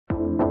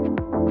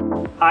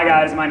Hi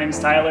guys, my name is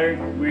Tyler.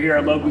 We're here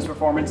at Low Boost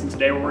Performance, and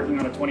today we're working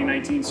on a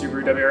 2019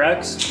 Subaru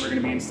WRX. We're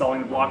going to be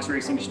installing the BLOX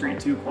Racing Street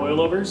 2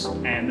 coilovers,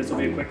 and this will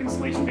be a quick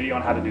installation video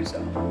on how to do so.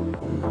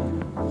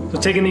 So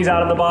taking these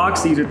out of the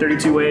box, these are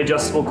 32-way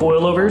adjustable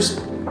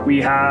coilovers.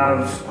 We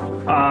have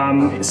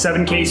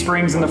 7K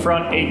springs in the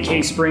front,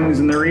 8K springs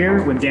in the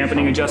rear with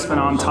dampening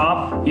adjustment on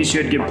top. These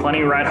should give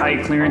plenty of ride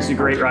height clearance and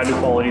great ride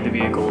quality of the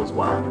vehicle as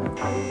well.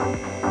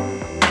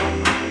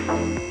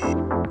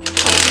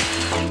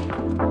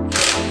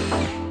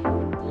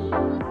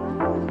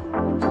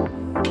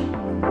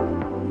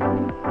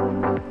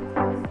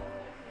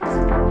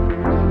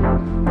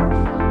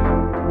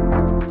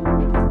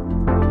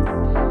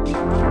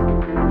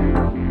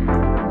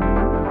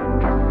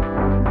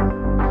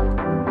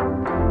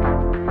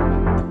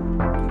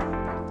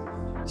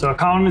 So a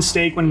common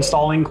mistake when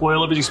installing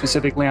coilovers,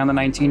 specifically on the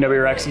 19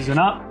 WRXs and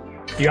up,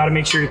 you gotta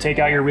make sure to take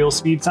out your wheel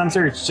speed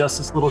sensor. It's just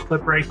this little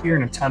clip right here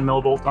and a 10 mil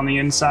bolt on the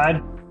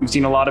inside. We've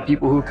seen a lot of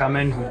people who come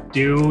in who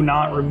do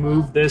not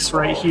remove this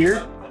right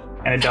here,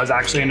 and it does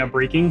actually end up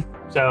breaking.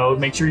 So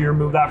make sure you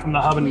remove that from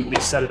the hub and at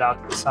least set it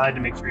out to the side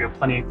to make sure you have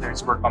plenty of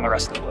clearance to work on the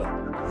rest of the wheel.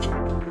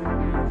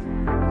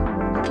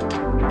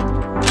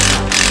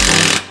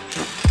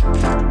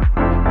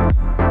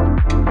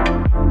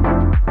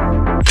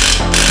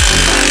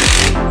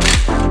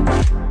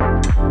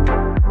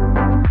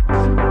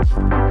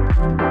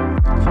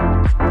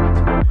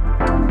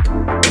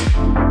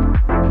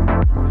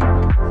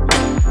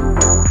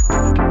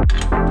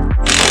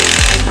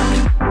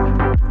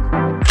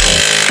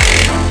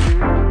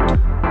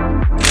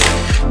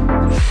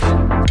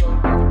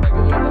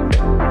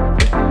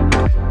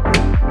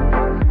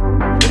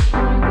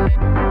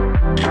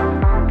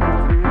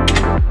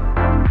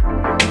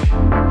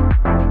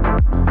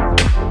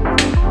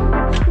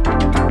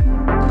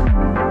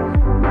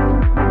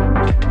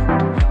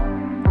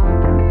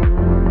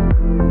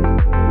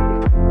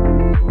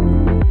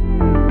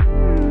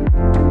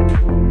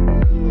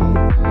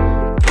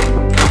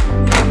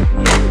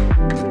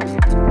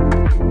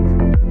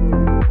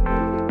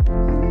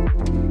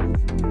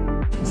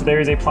 So there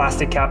is a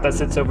plastic cap that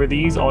sits over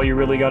these. All you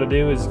really got to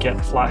do is get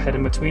the flat head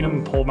in between them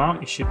and pull them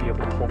out. You should be able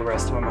to pull the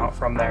rest of them out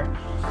from there.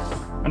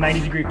 A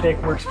 90-degree pick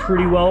works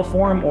pretty well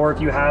for them, or if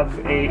you have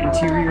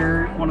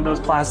one of those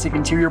plastic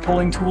interior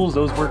pulling tools,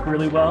 those work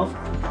really well.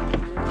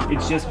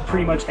 It's just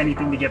pretty much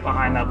anything to get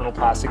behind that little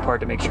plastic part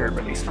to make sure it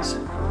releases.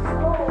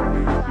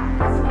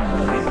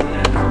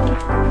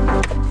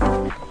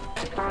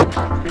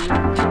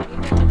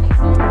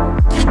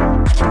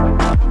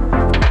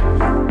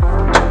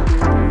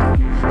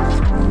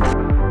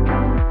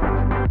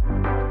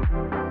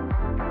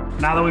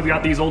 Now that we've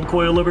got these old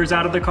coilovers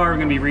out of the car, we're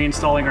going to be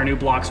reinstalling our new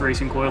BLOX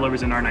Racing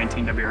coilovers in our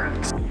 19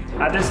 WRX.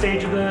 At this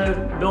stage of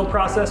the build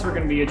process, we're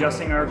going to be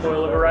adjusting our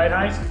coilover ride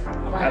height.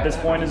 At this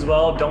point as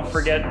well, don't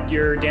forget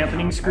your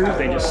dampening screws.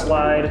 They just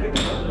slide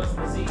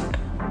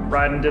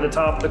right into the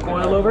top of the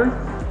coilover,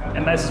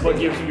 and this is what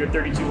gives you your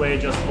 32-way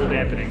adjustable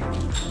dampening.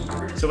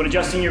 So when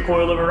adjusting your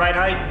coilover ride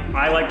height,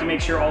 I like to make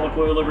sure all the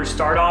coilovers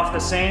start off the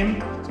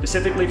same.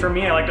 Specifically for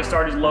me, I like to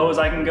start as low as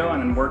I can go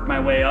and then work my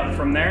way up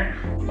from there.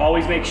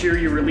 Always make sure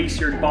you release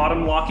your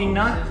bottom locking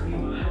nut.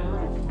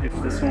 If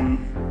this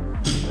one,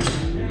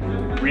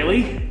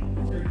 really?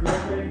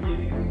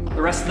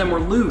 The rest of them were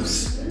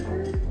loose.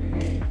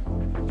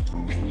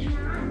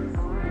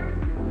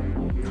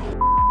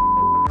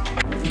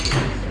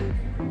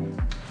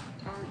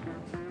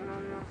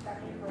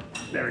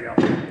 There we go.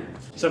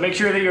 So make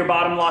sure that your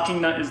bottom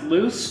locking nut is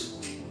loose.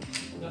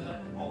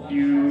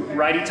 You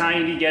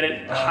righty-tighty get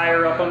it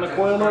higher up on the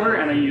coilover,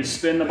 and then you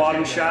spin the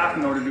bottom shaft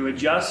in order to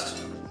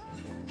adjust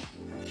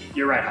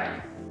your ride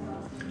height.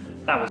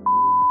 That was.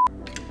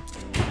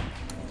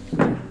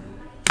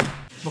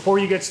 Before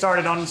you get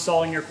started on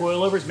installing your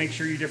coilovers, make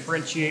sure you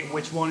differentiate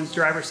which one is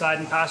driver side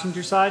and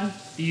passenger side.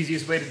 The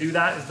easiest way to do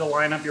that is to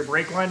line up your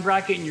brake line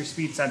bracket and your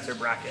speed sensor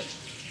bracket.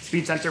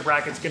 Speed sensor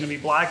bracket's going to be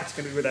black. It's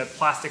going to be where that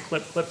plastic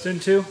clip clips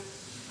into.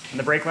 And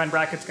the brake line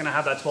bracket's going to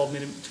have that 12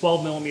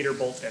 millimeter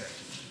bolt in it.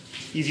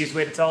 Easiest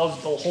way to tell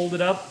is they'll hold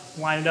it up,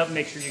 line it up, and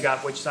make sure you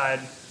got which side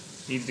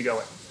needs to go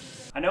in.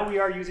 I know we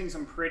are using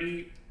some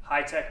pretty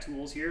high-tech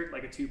tools here,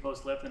 like a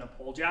 2-post lift and a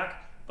pole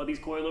jack, but these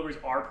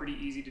coilovers are pretty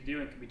easy to do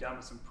and can be done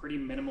with some pretty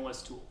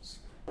minimalist tools.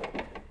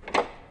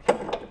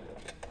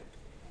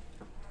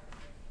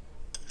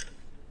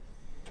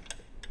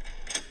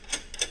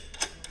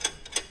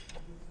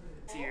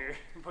 Here,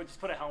 just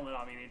put a helmet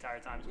on me the entire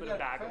time. Just put a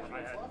bag over my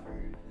head.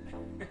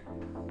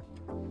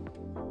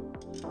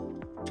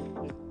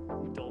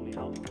 Dole me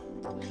out.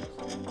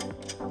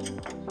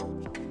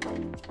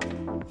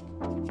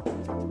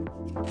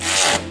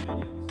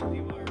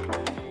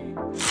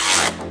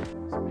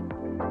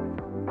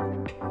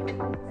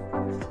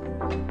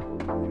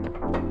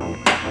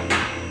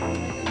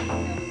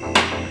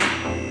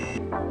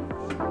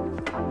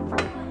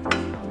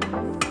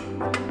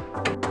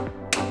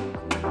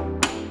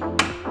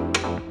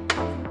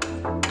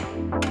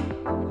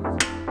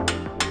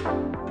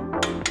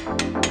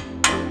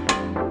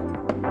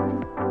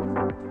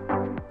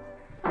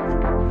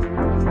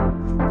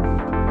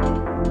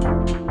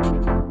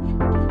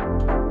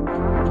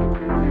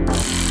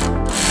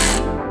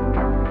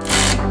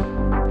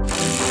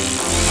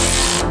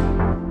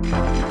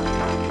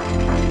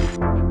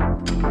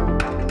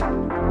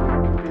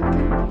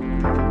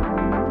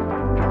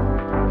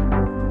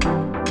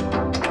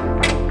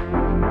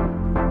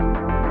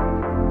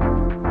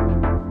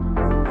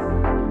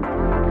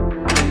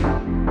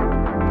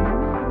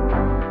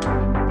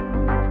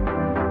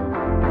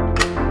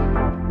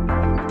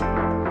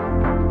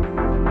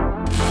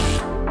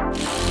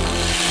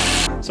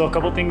 So a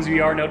couple things we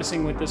are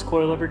noticing with this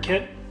coilover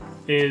kit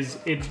is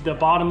the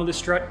bottom of the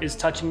strut is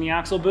touching the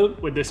axle boot.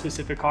 With this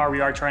specific car,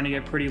 we are trying to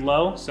get pretty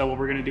low. So what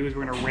we're gonna do is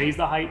we're gonna raise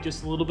the height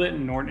just a little bit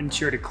in order to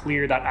ensure to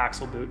clear that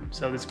axle boot.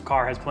 So this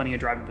car has plenty of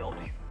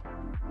drivability.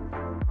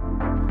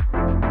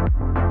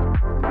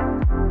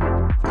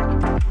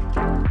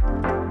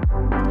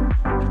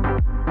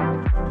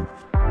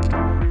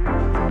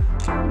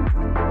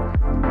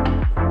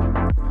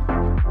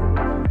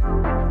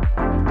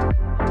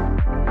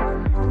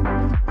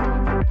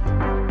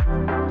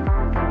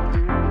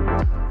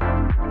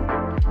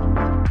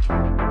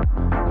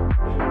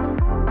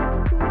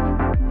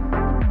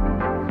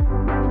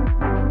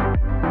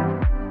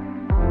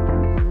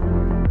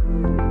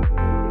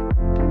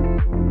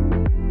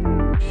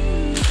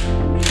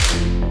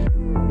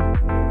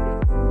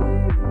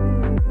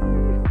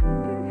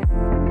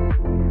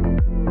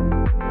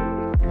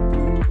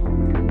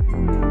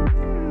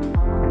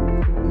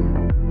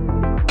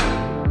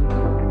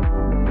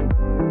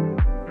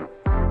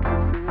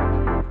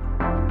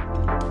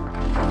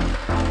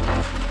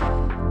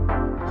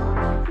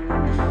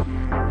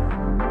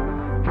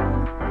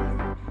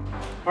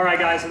 All right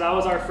guys, so that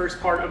was our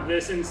first part of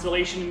this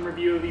installation and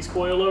review of these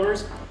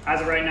coilovers. As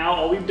of right now,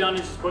 all we've done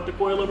is just put the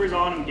coilovers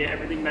on and get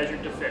everything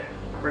measured to fit.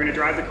 We're gonna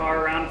drive the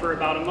car around for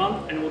about a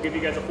month and we'll give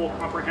you guys a full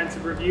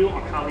comprehensive review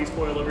on how these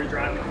coilovers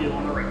drive and feel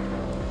on the road.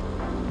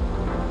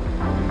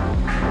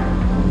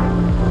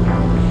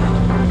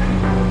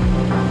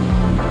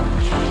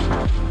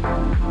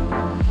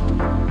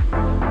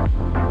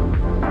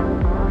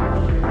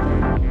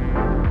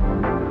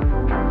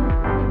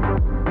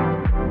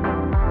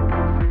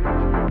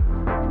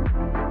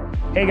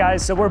 Hey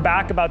guys, so we're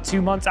back about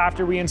 2 months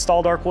after we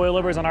installed our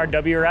coilovers on our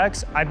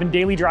WRX. I've been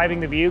daily driving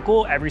the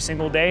vehicle every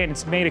single day, and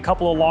it's made a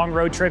couple of long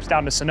road trips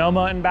down to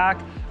Sonoma and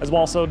back, as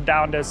well as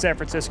down to San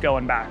Francisco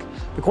and back.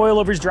 The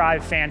coilovers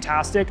drive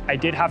fantastic. I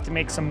did have to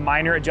make some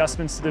minor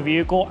adjustments to the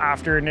vehicle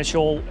after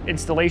initial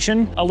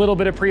installation. A little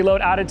bit of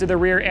preload added to the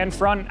rear and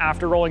front.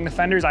 After rolling the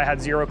fenders, I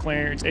had zero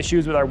clearance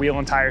issues with our wheel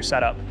and tire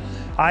setup.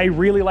 I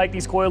really like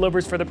these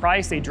coilovers for the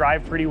price. They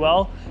drive pretty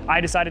well. I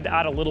decided to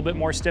add a little bit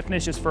more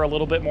stiffness just for a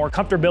little bit more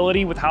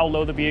comfortability with how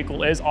low the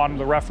vehicle is on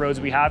the rough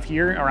roads we have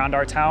here around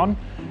our town.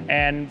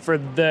 And for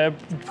the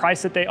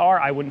price that they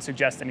are, I wouldn't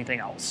suggest anything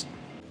else.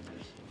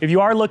 If you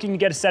are looking to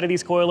get a set of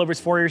these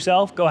coilovers for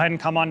yourself, go ahead and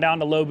come on down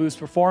to Low Boost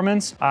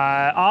Performance.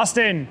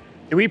 Austin,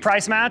 do we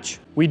price match?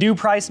 We do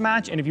price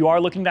match, and if you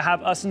are looking to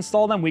have us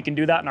install them, we can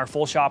do that in our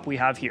full shop we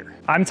have here.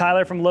 I'm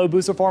Tyler from Low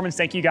Boost Performance.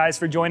 Thank you guys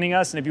for joining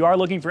us, and if you are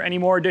looking for any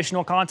more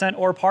additional content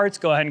or parts,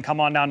 go ahead and come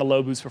on down to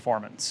Low Boost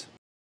Performance.